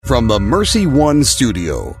from the Mercy One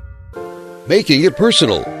studio. Making It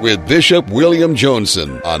Personal with Bishop William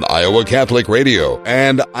Joensen on Iowa Catholic Radio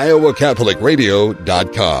and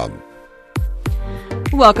iowacatholicradio.com.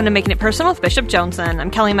 Welcome to Making It Personal with Bishop Joensen.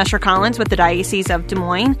 I'm Kelly Mesher-Collins with the Diocese of Des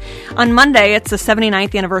Moines. On Monday, it's the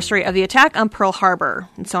 79th anniversary of the attack on Pearl Harbor.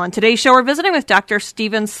 And so on today's show, we're visiting with Dr.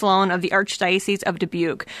 Stephen Sloan of the Archdiocese of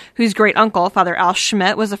Dubuque, whose great-uncle, Fr Al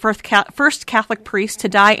Schmidt, was the first Catholic priest to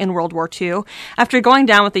die in World War II after going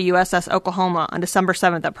down with the USS Oklahoma on December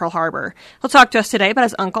 7th at Pearl Harbor. He'll talk to us today about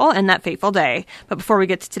his uncle and that fateful day. But before we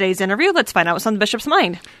get to today's interview, let's find out what's on the Bishop's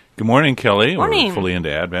mind. Good morning, Kelly. Morning. We're fully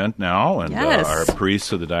into Advent now, and yes. Our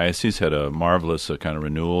priests of the diocese had a marvelous kind of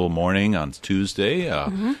renewal morning on Tuesday.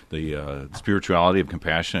 The spirituality of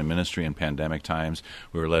compassion and ministry in pandemic times.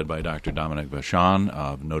 We were led by Dr. Dominic Vachon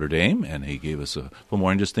of Notre Dame, and he gave us a full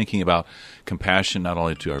morning just thinking about compassion not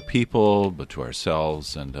only to our people, but to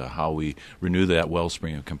ourselves, and how we renew that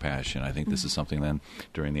wellspring of compassion. I think this is something then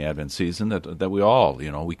during the Advent season that we all,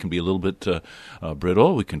 we can be a little bit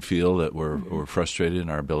brittle. We can feel that we're frustrated in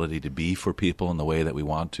our ability to be for people in the way that we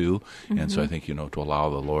want to. And so I think, to allow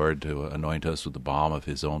the Lord to anoint us with the balm of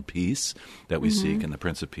his own peace that we seek, and the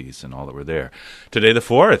Prince of Peace, and all that we're there. Today, the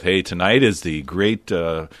 4th. Hey, tonight is the great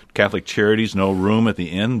Catholic Charities No Room at the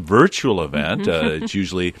Inn virtual event. It's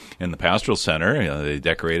usually in the Pastoral Center. They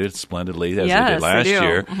decorate it splendidly as they did last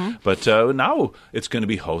year. But now it's going to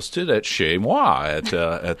be hosted at Chez Moi at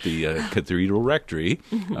the Cathedral Rectory.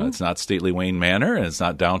 It's not stately Wayne Manor, and it's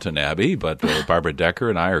not Downton Abbey, but Barbara Decker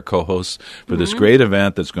and I are co-hosts for this great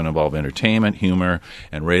event that's going to involve entertainment, humor,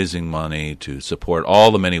 and raising money to support all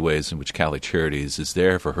the many ways in which Catholic Charities is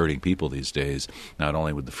there for hurting people these days, not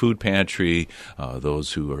only with the food pantry,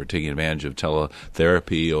 those who are taking advantage of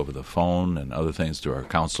teletherapy over the phone and other things through our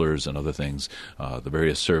counselors and other things, the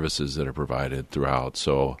various services that are provided throughout.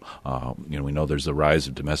 So, we know there's the rise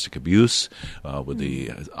of domestic abuse with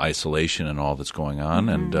the isolation and all that's going on,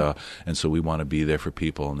 and so we want to be there for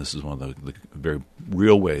people, and this is one of the very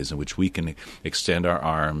real ways in which we can extend our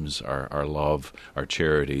arms, our love, our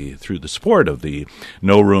charity through the support of the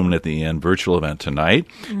No Room at the Inn virtual event tonight.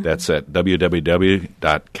 That's at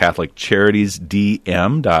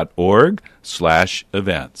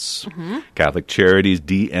www.catholiccharities.dm.org/events.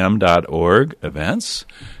 CatholicCharitiesDM.org events.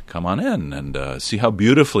 Come on in and see how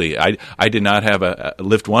beautifully. I did not have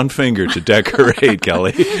lift one finger to decorate,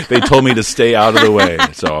 Kelly. They told me to stay out of the way.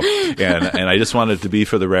 So, and I just wanted to be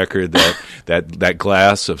for the record that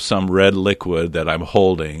glass of some red liquid that I'm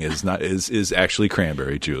holding is actually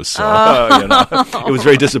cranberry juice. So it was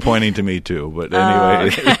very disappointing to me too. But anyway,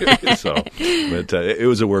 it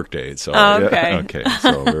was a work day. So okay,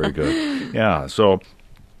 so very good. Yeah, so.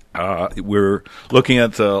 We're looking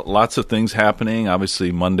at lots of things happening.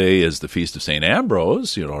 Obviously, Monday is the Feast of St.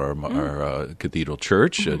 Ambrose, our cathedral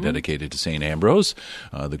church dedicated to St. Ambrose,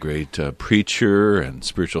 the great preacher and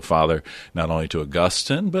spiritual father, not only to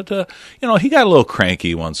Augustine, but, he got a little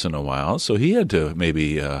cranky once in a while, so he had to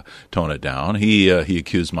maybe tone it down. He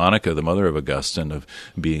accused Monica, the mother of Augustine, of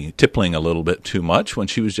tippling a little bit too much when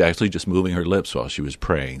she was actually just moving her lips while she was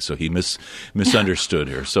praying, so he misunderstood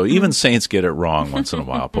her. So even saints get it wrong once in a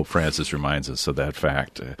while. Pope Francis reminds us of that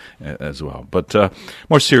fact as well. But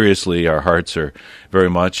more seriously, our hearts are very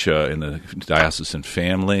much in the diocesan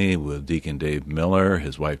family with Deacon Dave Miller.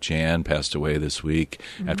 His wife Jan passed away this week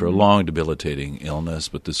after a long, debilitating illness.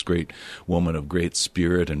 But this great woman of great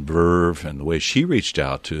spirit and verve, and the way she reached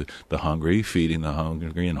out to the hungry, feeding the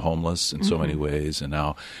hungry and homeless in so many ways. And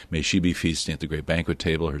now may she be feasting at the great banquet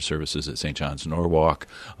table. Her services at St. John's Norwalk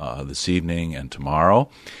this evening and tomorrow.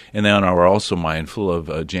 And then we're also mindful of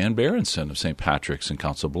Jan Berenson of St. Patrick's in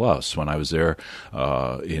Council Bluffs. When I was there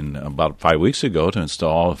in about 5 weeks ago to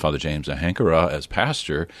install Father James Ahankara as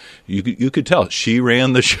pastor, you could tell she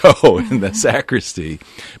ran the show in the sacristy,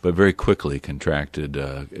 but very quickly contracted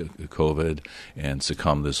COVID and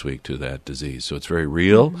succumbed this week to that disease. So it's very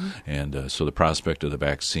real, and so the prospect of the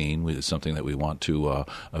vaccine is something that we want to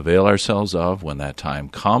avail ourselves of when that time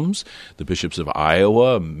comes. The bishops of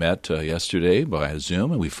Iowa met yesterday by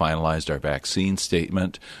Zoom, and we finalized our vaccine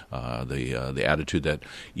statement. The attitude that,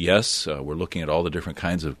 yes, we're looking at all the different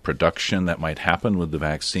kinds of production that might happen with the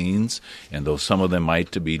vaccines, and though some of them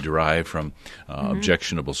might be derived from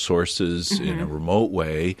objectionable sources in a remote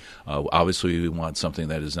way, obviously we want something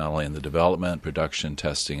that is not only in the development, production,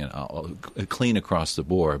 testing, and clean across the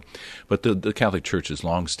board. But the Catholic Church's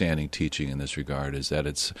longstanding teaching in this regard is that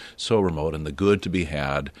it's so remote, and the good to be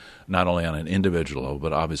had, not only on an individual level,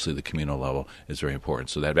 but obviously the communal level, is very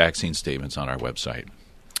important. So that vaccine statement's on our website.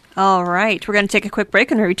 All right. We're going to take a quick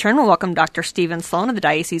break, and when we return, we'll welcome Dr. Stephen Sloan of the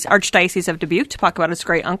Archdiocese of Dubuque to talk about his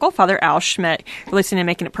great uncle, Fr Al Schmidt. You're listening to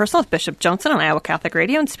Making It Personal with Bishop Joensen on Iowa Catholic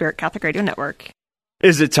Radio and Spirit Catholic Radio Network.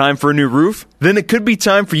 Is it time for a new roof? Then it could be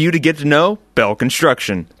time for you to get to know Bell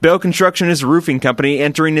Construction. Bell Construction is a roofing company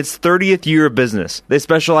entering its 30th year of business. They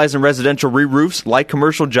specialize in residential re-roofs, light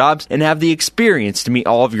commercial jobs, and have the experience to meet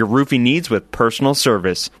all of your roofing needs with personal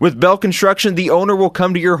service. With Bell Construction, the owner will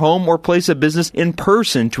come to your home or place of business in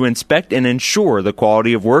person to inspect and ensure the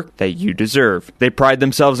quality of work that you deserve. They pride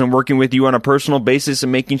themselves in working with you on a personal basis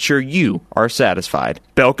and making sure you are satisfied.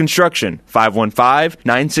 Bell Construction,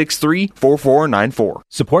 515-963-4494.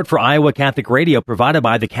 Support for Iowa Catholic Radio provided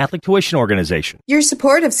by the Catholic Tuition Organization. Your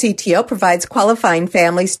support of CTO provides qualifying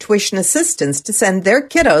families tuition assistance to send their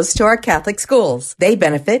kiddos to our Catholic schools. They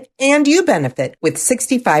benefit, and you benefit, with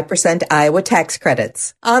 65% Iowa tax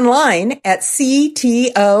credits. Online at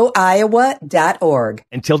ctoiowa.org.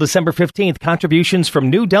 Until December 15th, contributions from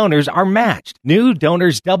new donors are matched. New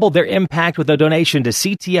donors double their impact with a donation to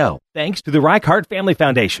CTO, thanks to the Reichart Family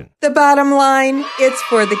Foundation. The bottom line, it's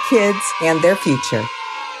for the kids and their future.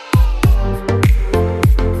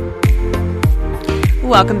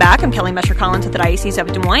 Welcome back. I'm Kelly Mesher-Collins at the Diocese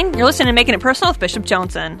of Des Moines. You're listening to Making It Personal with Bishop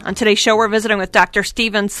Joensen. On today's show, we're visiting with Dr.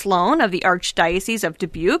 Stephen Sloan of the Archdiocese of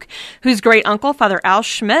Dubuque, whose great-uncle, Fr Al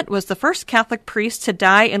Schmidt, was the first Catholic priest to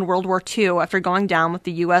die in World War II after going down with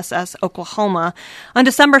the USS Oklahoma on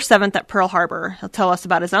December 7th at Pearl Harbor. He'll tell us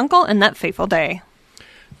about his uncle and that fateful day.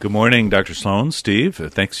 Good morning, Dr. Sloan. Steve,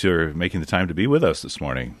 thanks for making the time to be with us this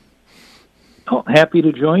morning. Oh, happy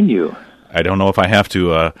to join you. I don't know if I have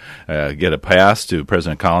to get a pass to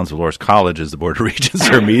President Collins of Loras College as the Board of Regents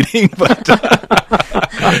are meeting, but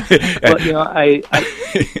well, you know,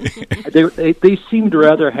 they seemed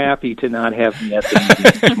rather happy to not have me at the meeting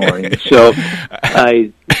this morning. So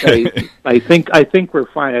I think we're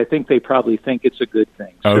fine. I think they probably think it's a good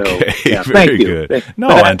thing. So, okay, yeah, very thank you. good.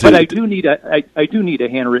 But I do need a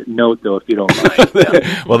handwritten note though, if you don't mind.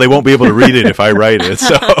 Yeah. Well, they won't be able to read it if I write it.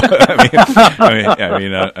 So I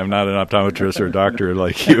mean, I'm not an optometrist or a doctor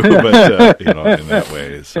like you, but in that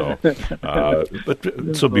way. So, but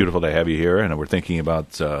it's so beautiful to have you here, and we're thinking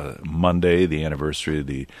about Monday, the anniversary of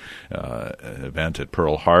the event at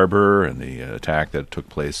Pearl Harbor and the attack that took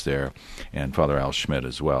place there, and Fr Al Schmidt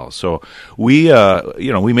as well. So we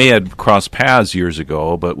may have crossed paths years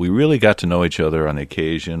ago, but we really got to know each other on the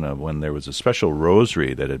occasion of when there was a special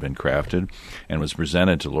rosary that had been crafted and was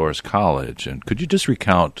presented to Loras College. And could you just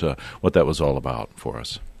recount what that was all about for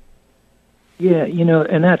us? Yeah,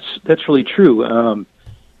 and that's really true.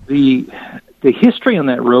 The history on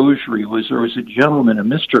that rosary was there was a gentleman, a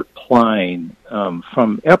Mr. Klein,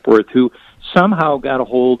 from Epworth, who somehow got a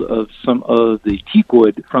hold of some of the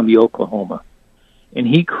teakwood from the Oklahoma. And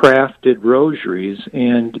he crafted rosaries,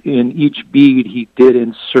 and in each bead he did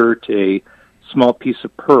insert a small piece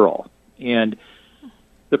of pearl. And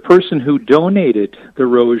the person who donated the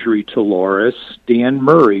rosary to Loras, Dan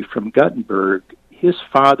Murray from Guttenberg, his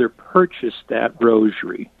father purchased that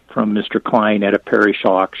rosary from Mr. Klein at a parish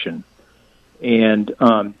auction. And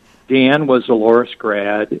Dan was a Loras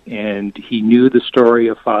grad, and he knew the story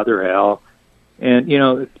of Fr Al. And,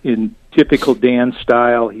 in typical Dan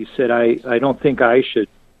style, he said, I don't think I should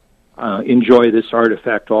enjoy this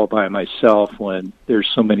artifact all by myself when there's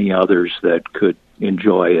so many others that could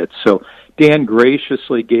enjoy it. So Dan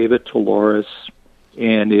graciously gave it to Loras,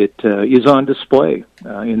 and it is on display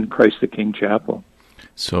in Christ the King Chapel.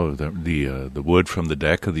 So the wood from the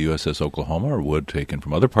deck of the USS Oklahoma, or wood taken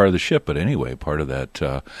from other part of the ship, but anyway, part of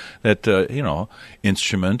that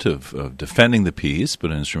instrument of defending the peace,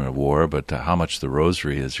 but an instrument of war. But how much the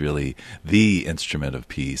rosary is really the instrument of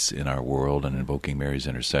peace in our world, and invoking Mary's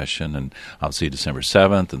intercession, and obviously December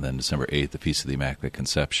 7th, and then December 8th, the Feast of the Immaculate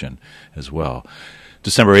Conception as well.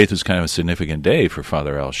 December 8th was kind of a significant day for Fr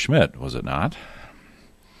Al Schmidt, was it not?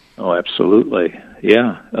 Oh, absolutely.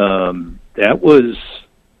 Yeah. That was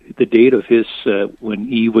the date of his when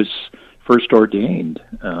he was first ordained.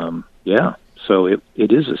 So it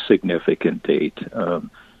is a significant date.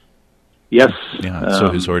 Yes. Yeah.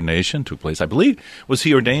 So his ordination took place. I believe, was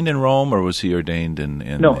he ordained in Rome, or was he ordained in?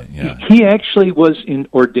 No, he actually was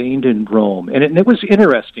ordained in Rome, and it was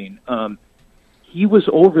interesting. He was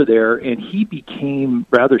over there, and he became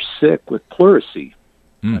rather sick with pleurisy.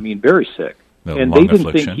 I mean, very sick, and they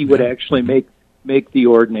didn't think he would actually make the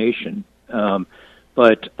ordination.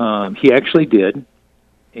 But he actually did,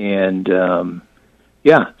 and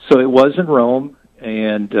so it was in Rome,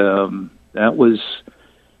 and that was,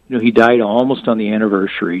 he died almost on the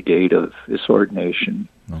anniversary date of his ordination.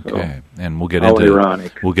 Okay, so, and we'll get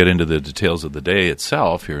into the details of the day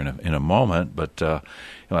itself here in a moment. But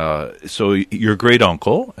so your great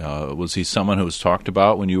uncle, was he someone who was talked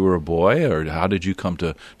about when you were a boy, or how did you come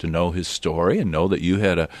to know his story and know that you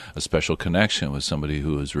had a special connection with somebody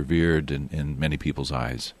who was revered in many people's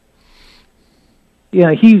eyes?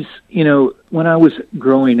 Yeah, he's, when I was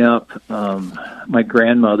growing up, my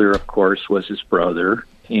grandmother, of course, was his brother,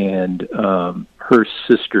 and her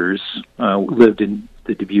sisters lived in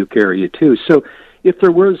the Dubuque area, too. So if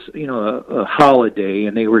there was, a holiday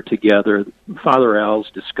and they were together, Father Al's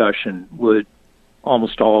discussion would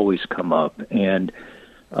almost always come up. And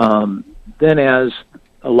then as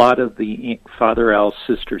a lot of the Father Al's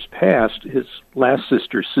sisters passed, his last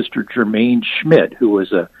sister, Sister Germaine Schmitt, who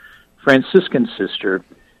was a Franciscan sister,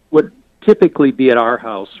 would typically be at our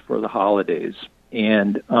house for the holidays.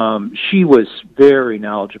 And she was very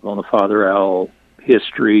knowledgeable in the Father Al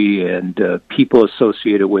history and people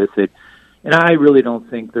associated with it. And I really don't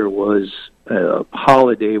think there was a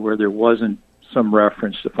holiday where there wasn't some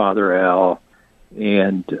reference to Father Al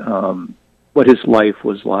and what his life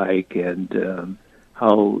was like and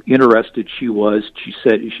how interested she was. She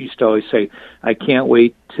used to always say, "I can't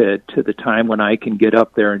wait to the time when I can get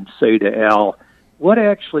up there and say to Al, what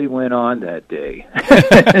actually went on that day?"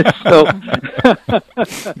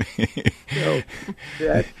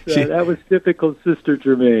 That was typical Sister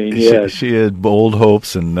Germaine. Yes, she had bold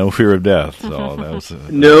hopes and no fear of death. So that was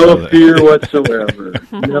no fear whatsoever.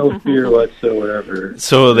 No fear whatsoever.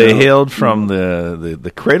 So they hailed from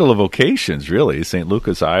the cradle of vocations, really, St.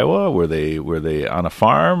 Lucas, Iowa. Were they on a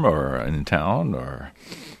farm or in town or?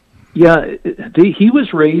 Yeah, he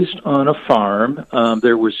was raised on a farm.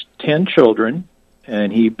 There was 10 children.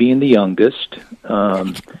 And he being the youngest.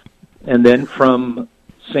 And then from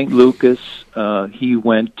St. Lucas, he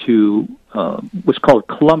went to what's called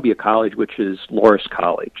Columbia College, which is Loras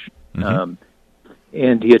College. Mm-hmm.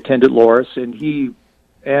 And he attended Loras, and he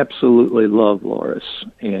absolutely loved Loras.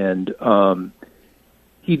 And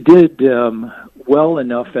he did well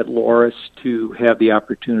enough at Loras to have the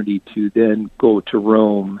opportunity to then go to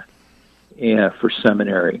Rome for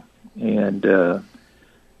seminary. And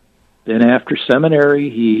then after seminary,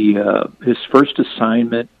 his first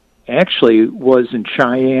assignment actually was in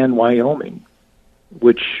Cheyenne, Wyoming,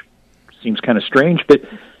 which seems kind of strange, but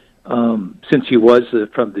since he was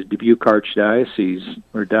from the Dubuque Archdiocese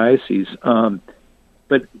or diocese,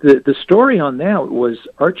 but the story on that was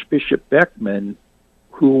Archbishop Beckman,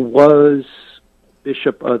 who was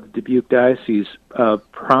bishop of the Dubuque diocese,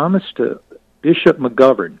 promised to Bishop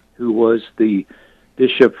McGovern, who was the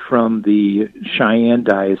bishop from the Cheyenne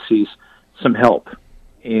diocese, some help.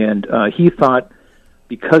 And he thought,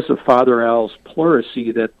 because of Father Al's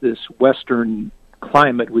pleurisy, that this Western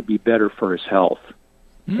climate would be better for his health.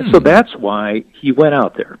 And so that's why he went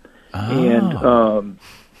out there. Oh. And,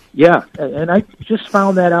 and I just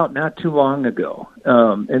found that out not too long ago.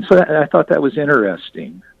 And so I thought that was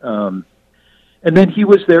interesting. And then he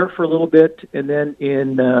was there for a little bit, and then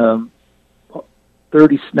in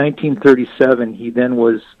 1937, he then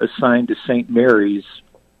was assigned to St. Mary's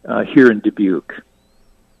here in Dubuque.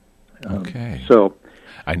 Okay. So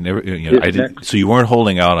I never, I didn't. So you weren't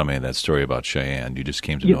holding out on me in that story about Cheyenne. You just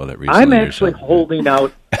came to know that recently. I'm actually holding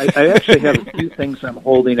out. I actually have a few things I'm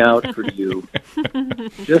holding out for you,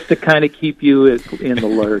 just to kind of keep you in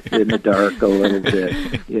the dark a little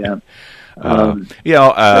bit. Yeah. I'll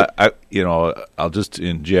just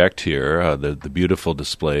inject here the beautiful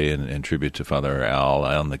display in tribute to Father Al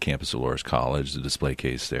on the campus of Loras College, the display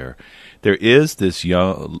case there. There is this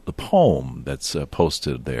poem that's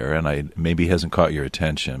posted there, and maybe hasn't caught your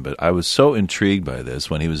attention, but I was so intrigued by this.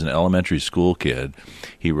 When he was an elementary school kid,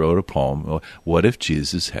 he wrote a poem, "What if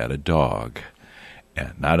Jesus had a dog?"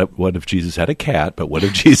 And not what if Jesus had a cat, but what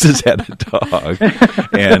if Jesus had a dog?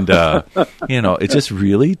 And it's just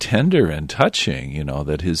really tender and touching.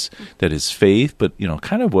 That his faith, but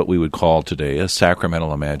kind of what we would call today a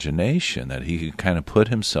sacramental imagination, that he could kind of put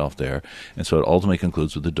himself there. And so it ultimately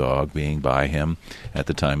concludes with the dog being by him at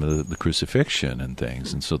the time of the crucifixion and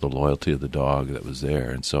things. And so the loyalty of the dog that was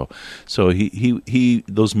there. And so he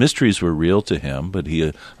those mysteries were real to him, but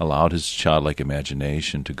he allowed his childlike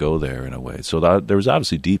imagination to go there in a way. So there was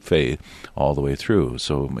obviously deep faith all the way through.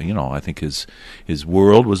 So, I think his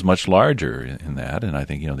world was much larger in that, and I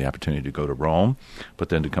think, the opportunity to go to Rome, but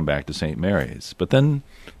then to come back to St. Mary's. But then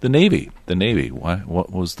the Navy,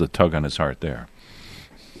 what was the tug on his heart there?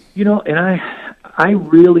 And I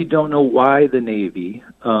really don't know why the Navy.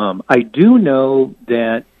 I do know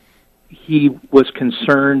that he was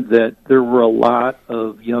concerned that there were a lot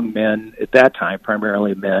of young men at that time,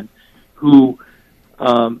 primarily men, who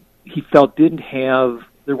he felt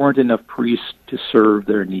there weren't enough priests to serve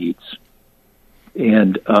their needs.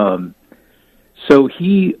 And so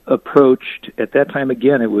he approached, at that time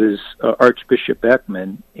again, it was Archbishop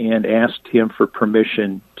Beckman, and asked him for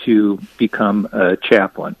permission to become a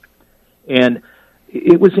chaplain. And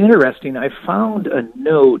it was interesting. I found a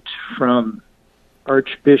note from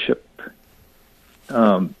Archbishop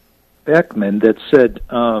Beckman that said,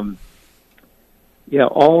 all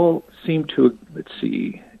seem to, let's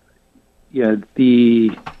see, I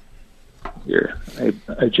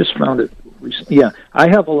just found it recently. Yeah, I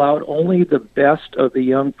have allowed only the best of the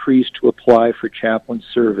young priests to apply for chaplain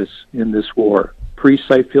service in this war. Priests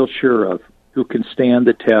I feel sure of, who can stand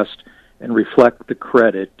the test and reflect the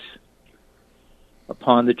credit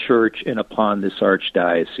upon the church and upon this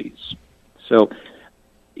archdiocese. So,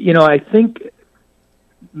 I think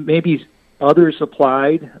maybe others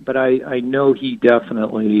applied, but I know he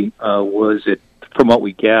definitely was, from what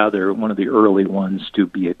we gather, one of the early ones to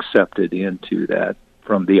be accepted into that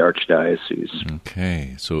from the archdiocese.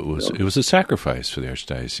 Okay, so it was a sacrifice for the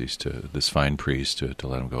archdiocese to this fine priest to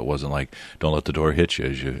let him go. It wasn't like, don't let the door hit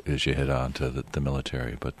you as you head on to the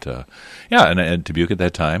military. But and Dubuque at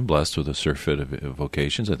that time, blessed with a surfeit of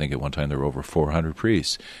vocations. I think at one time there were over 400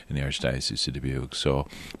 priests in the archdiocese of Dubuque. So,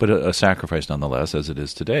 but a sacrifice nonetheless, as it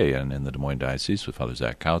is today, and in the Des Moines diocese with Father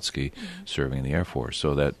Zach Kautsky serving in the Air Force.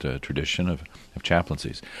 So that tradition of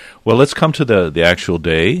chaplaincies. Well, let's come to the actual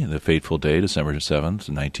day, the fateful day, December 7th,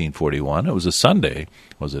 1941. It was a Sunday,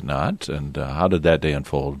 was it not? And how did that day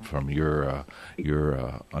unfold from your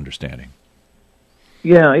understanding?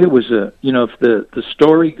 Yeah, it was if the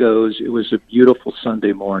story goes, it was a beautiful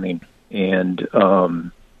Sunday morning, and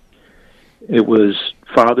it was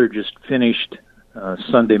Father just finished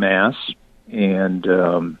Sunday Mass,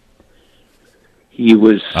 and he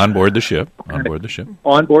was on board the ship, on board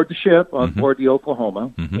the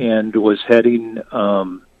Oklahoma, and was heading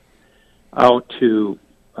out to,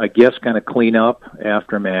 I guess, kind of clean up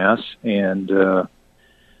after Mass, and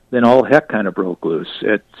then all heck kind of broke loose.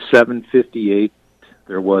 At 7:58,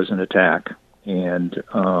 there was an attack, and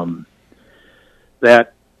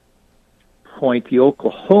that point, the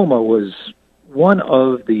Oklahoma was one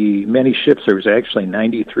of the many ships. There was actually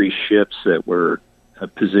 93 ships that were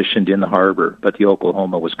positioned in the harbor, but the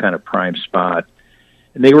Oklahoma was kind of prime spot,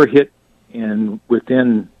 and they were hit, and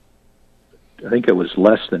within, I think it was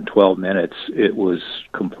less than 12 minutes, it was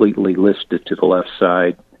completely listed to the left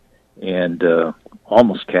side and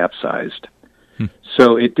almost capsized.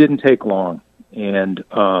 So it didn't take long, and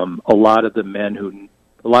a lot of the men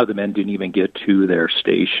didn't even get to their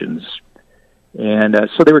stations, and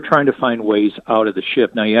so they were trying to find ways out of the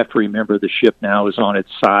ship. Now you have to remember the ship now is on its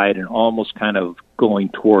side and almost kind of going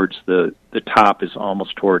towards the top is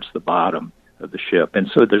almost towards the bottom of the ship, and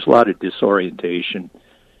so there's a lot of disorientation.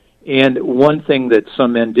 And one thing that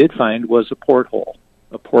some men did find was a porthole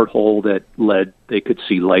that they could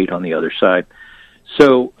see light on the other side.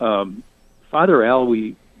 So Father Al,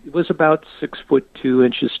 was about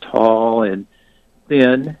 6'2" tall and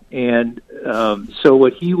thin, and so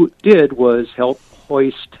what he did was help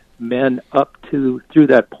hoist men up through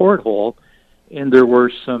that porthole, and there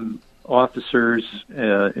were some officers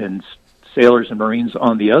and sailors and Marines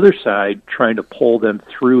on the other side trying to pull them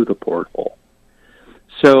through the porthole.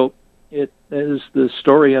 So, as the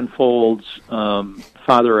story unfolds,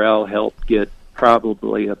 Father Al helped get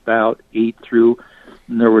probably about 8 through,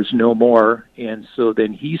 and there was no more, and so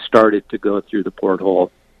then he started to go through the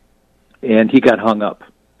porthole, and he got hung up.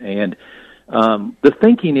 And the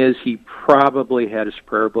thinking is he probably had his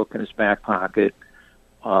prayer book in his back pocket.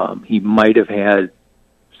 He might have had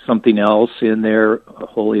something else in there,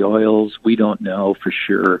 holy oils. We don't know for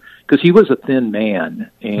sure, because he was a thin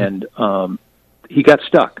man, and he got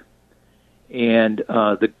stuck. And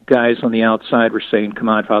the guys on the outside were saying, "Come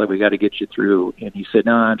on, Father, we got to get you through." And he said,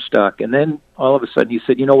 "No, I'm stuck." And then all of a sudden he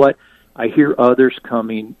said, "You know what? I hear others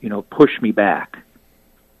coming, push me back."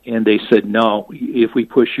 And they said, "No, if we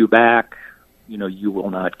push you back, you will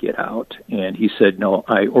not get out." And he said, "No,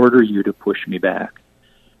 I order you to push me back."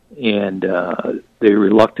 And they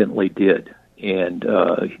reluctantly did. And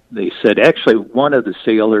they said, actually, one of the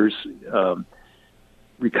sailors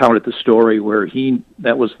recounted the story where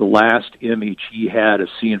that was the last image he had of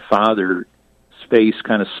seeing Father's face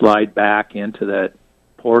kind of slide back into that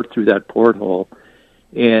through that porthole,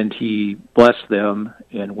 and he blessed them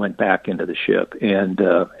and went back into the ship. And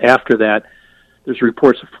after that, there's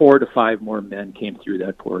reports of 4 to 5 more men came through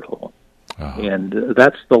that porthole. And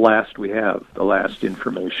that's the last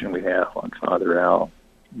information we have on Father Al.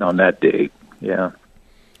 on that date. Yeah.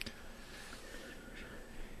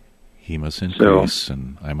 He must increase,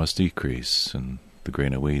 and I must decrease, and the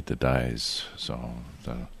grain of wheat that dies. So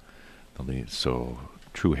so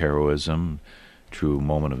true heroism, true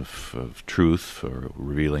moment of truth for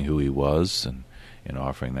revealing who he was, and in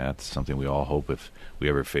offering that, something we all hope if we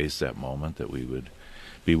ever face that moment, that we would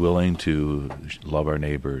be willing to love our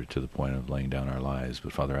neighbor to the point of laying down our lives.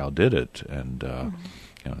 But Father Al did it, and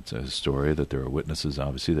it's a story that there are witnesses,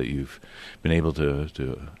 obviously, that you've been able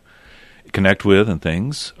to connect with and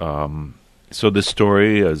things. So this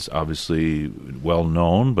story is obviously well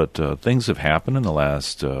known, but things have happened in the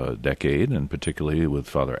last decade, and particularly with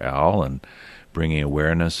Father Al, and bringing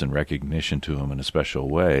awareness and recognition to him in a special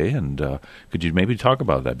way. And could you maybe talk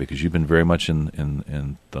about that, because you've been very much at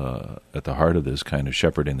the heart of this, kind of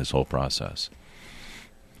shepherding this whole process?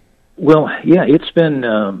 Well, yeah, it's been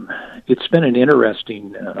an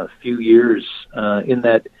interesting few years in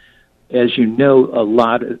that, as you know, a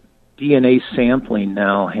lot of DNA sampling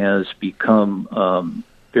now has become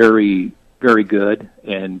very, very good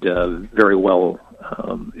and very well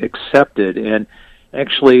accepted. And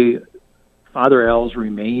actually, Father Al's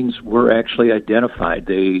remains were actually identified.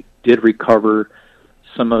 They did recover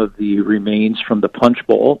some of the remains from the Punch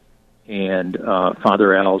Bowl, and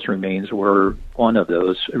Father Al's remains were one of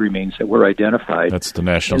those remains that were identified. That's the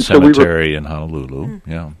National Cemetery in Honolulu.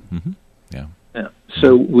 Yeah. Mm-hmm. Yeah.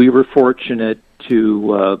 So we were fortunate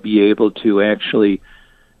to be able to actually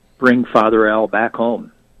bring Father Al back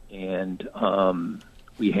home. And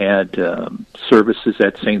we had services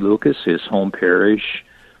at St. Lucas, his home parish,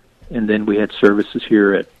 and then we had services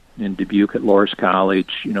here in Dubuque at Loras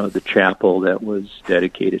College, the chapel that was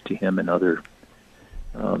dedicated to him, and other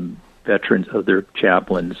veterans, other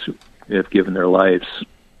chaplains who have given their lives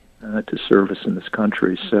to service in this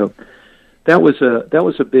country. So that was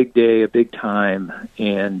a big day, a big time,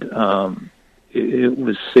 and it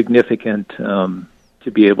was significant to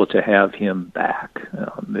be able to have him back.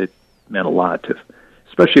 It meant a lot to,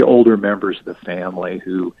 especially older members of the family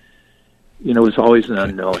who, was always an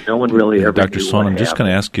unknown. No one really ever Dr. knew Sloan, what I'm just going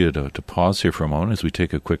to happened. ask you to pause here for a moment as we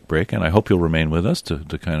take a quick break, and I hope you'll remain with us to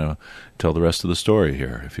kind of tell the rest of the story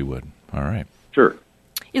here, if you would. All right. Sure.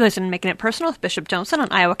 You listen to Making It Personal with Bishop Joensen on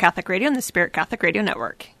Iowa Catholic Radio and the Spirit Catholic Radio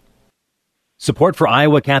Network. Support for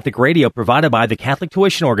Iowa Catholic Radio provided by the Catholic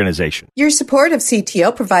Tuition Organization. Your support of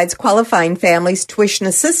CTO provides qualifying families tuition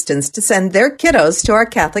assistance to send their kiddos to our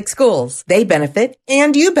Catholic schools. They benefit,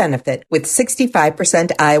 and you benefit, with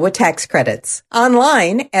 65% Iowa tax credits.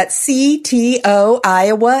 Online at ctoiowa.org.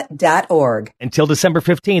 Until December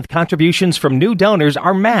 15th, contributions from new donors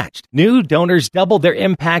are matched. New donors double their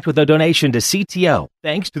impact with a donation to CTO,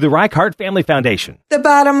 thanks to the Reich Family Foundation. The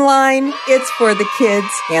bottom line, it's for the kids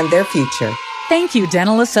and their future. Thank you,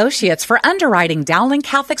 Dental Associates, for underwriting Dowling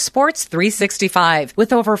Catholic Sports 365.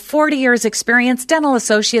 With over 40 years' experience, Dental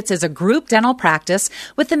Associates is a group dental practice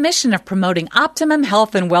with the mission of promoting optimum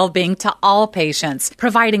health and well-being to all patients,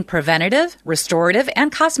 providing preventative, restorative,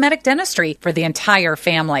 and cosmetic dentistry for the entire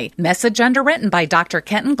family. Message underwritten by Dr.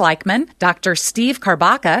 Kenton Gleichman, Dr. Steve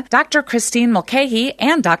Karbaka, Dr. Christine Mulcahy,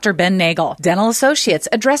 and Dr. Ben Nagel. Dental Associates,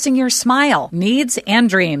 addressing your smile, needs, and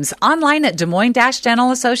dreams. Online at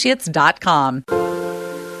DesMoines-DentalAssociates.com.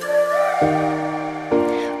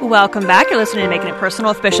 Welcome back. You're listening to Making It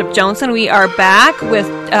Personal with Bishop Joensen. We are back with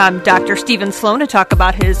Dr. Stephen Sloan to talk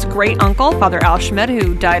about his great-uncle, Father Al Schmidt,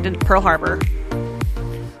 who died in Pearl Harbor.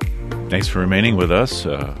 Thanks for remaining with us.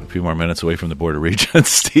 A few more minutes away from the Board of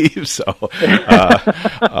Regents, Steve. So,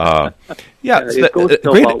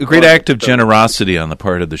 great act of generosity on the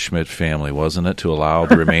part of the Schmidt family, wasn't it, to allow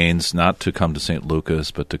the remains not to come to St.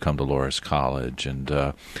 Lucas, but to come to Loras College.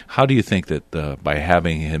 And how do you think that by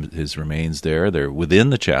having his remains there, they're within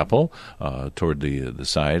the chapel toward the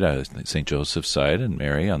side, St. Joseph's side, and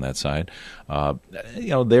Mary on that side,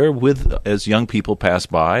 they're with, as young people pass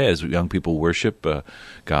by, as young people worship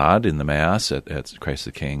God in the Mass at Christ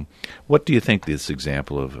the King. What do you think this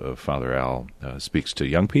example of Father Al speaks to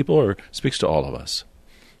young people, or speaks to all of us?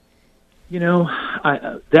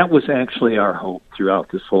 That was actually our hope throughout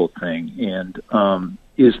this whole thing, and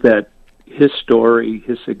is that his story,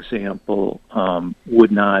 his example,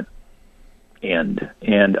 would not end.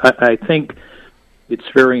 And I think it's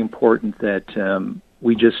very important that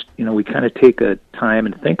we just, we kind of take a time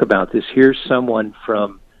and think about this. Here's someone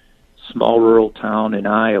from small rural town in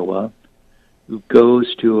Iowa who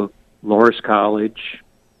goes to a Loras College,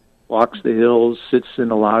 walks the hills, sits in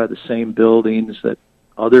a lot of the same buildings that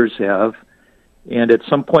others have, and at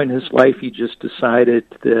some point in his life he just decided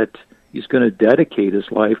that he's going to dedicate his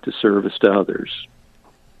life to service to others.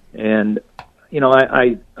 And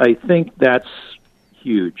I think that's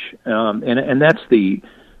huge. And that's the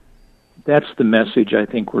message I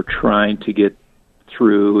think we're trying to get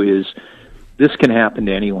through is this can happen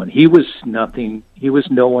to anyone. He was nothing. He was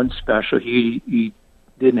no one special. He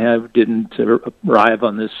didn't arrive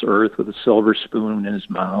on this earth with a silver spoon in his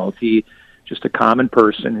mouth. He just a common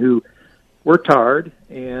person who worked hard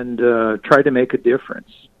and tried to make a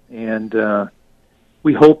difference. And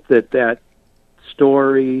we hope that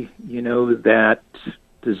story, that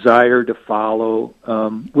desire to follow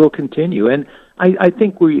will continue. And I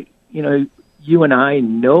think you and I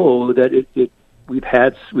know that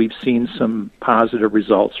we've seen some positive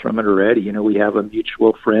results from it already. We have a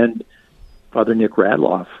mutual friend, Father Nick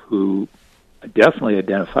Radloff, who definitely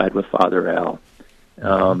identified with Father Al.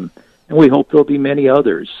 And we hope there'll be many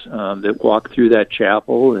others that walk through that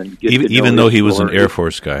chapel and get even though he was an Air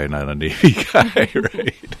Force guy, not a Navy guy,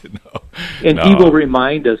 right? He will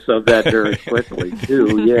remind us of that very quickly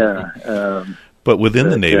too. Yeah. But within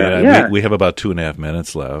the Navy, we have about 2.5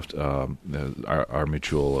 minutes left. Our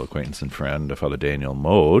mutual acquaintance and friend, Father Daniel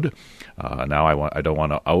Mode. Now I don't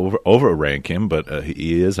want to overrank him, but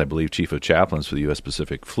he is, I believe, Chief of Chaplains for the U.S.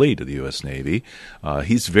 Pacific Fleet of the U.S. Navy.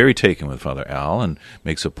 He's very taken with Father Al and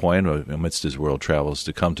makes a point amidst his world travels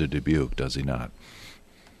to come to Dubuque, does he not?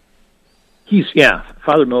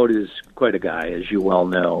 Father Mode is quite a guy, as you well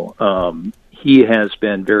know. He has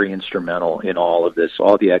been very instrumental in all of this,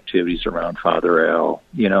 all the activities around Father Al,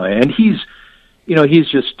 and he's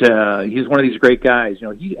just, he's one of these great guys.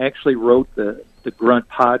 He actually wrote the Grunt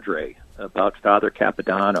Padre about Father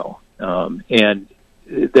Capodanno. And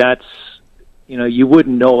that's, you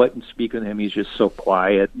wouldn't know it and speak with him. He's just so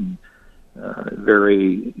quiet and,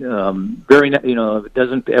 very,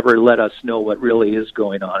 doesn't ever let us know what really is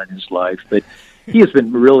going on in his life, but he has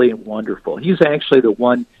been really wonderful. He's actually the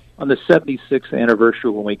one on the 76th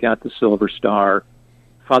anniversary when we got the Silver Star.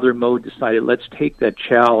 Father Mode decided, let's take that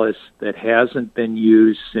chalice that hasn't been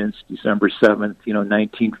used since December 7th,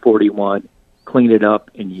 1941, clean it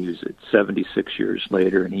up and use it 76 years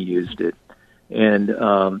later, and he used it. And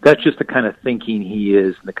that's just the kind of thinking he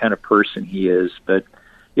is and the kind of person he is. But,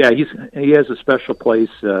 yeah, he has a special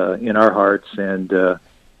place in our hearts, and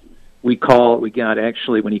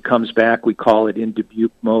when he comes back, we call it in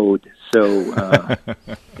Dubuque mode. So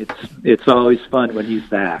it's always fun when he's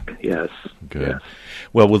back. Yes. Good. Yes.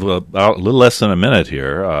 Well, with a little less than a minute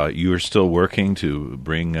here, you are still working to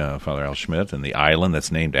bring Father Al Schmidt and the island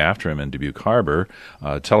that's named after him in Dubuque Harbor.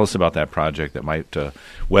 Tell us about that project that might,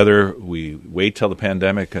 whether we wait till the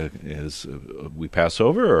pandemic we pass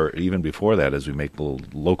over, or even before that as we make little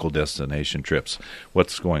local destination trips.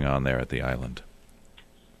 What's going on there at the island?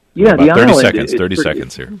 Yeah, about the 30 island. Seconds. 30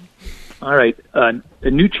 seconds here. All right. A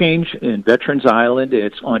new change in Veterans Island.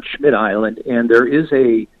 It's on Schmitt Island, and there is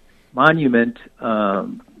a monument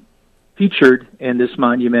featured, and this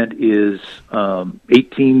monument is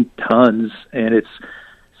 18 tons, and it's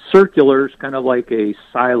circular. It's kind of like a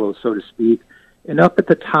silo, so to speak. And up at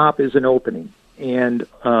the top is an opening. And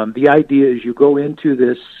the idea is you go into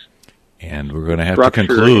this. And we're going to have to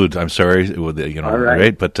conclude. I'm sorry,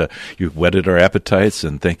 right? But you've whetted our appetites,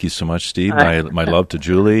 and thank you so much, Steve. My love to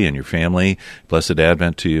Julie and your family. Blessed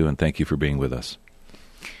Advent to you, and thank you for being with us.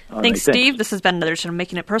 Thanks, Steve. This has been another edition of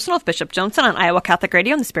Making It Personal with Bishop Joensen on Iowa Catholic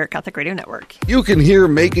Radio and the Spirit Catholic Radio Network. You can hear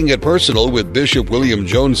Making It Personal with Bishop William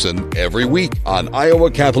Joensen every week on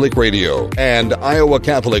Iowa Catholic Radio and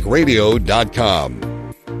iowacatholicradio.com.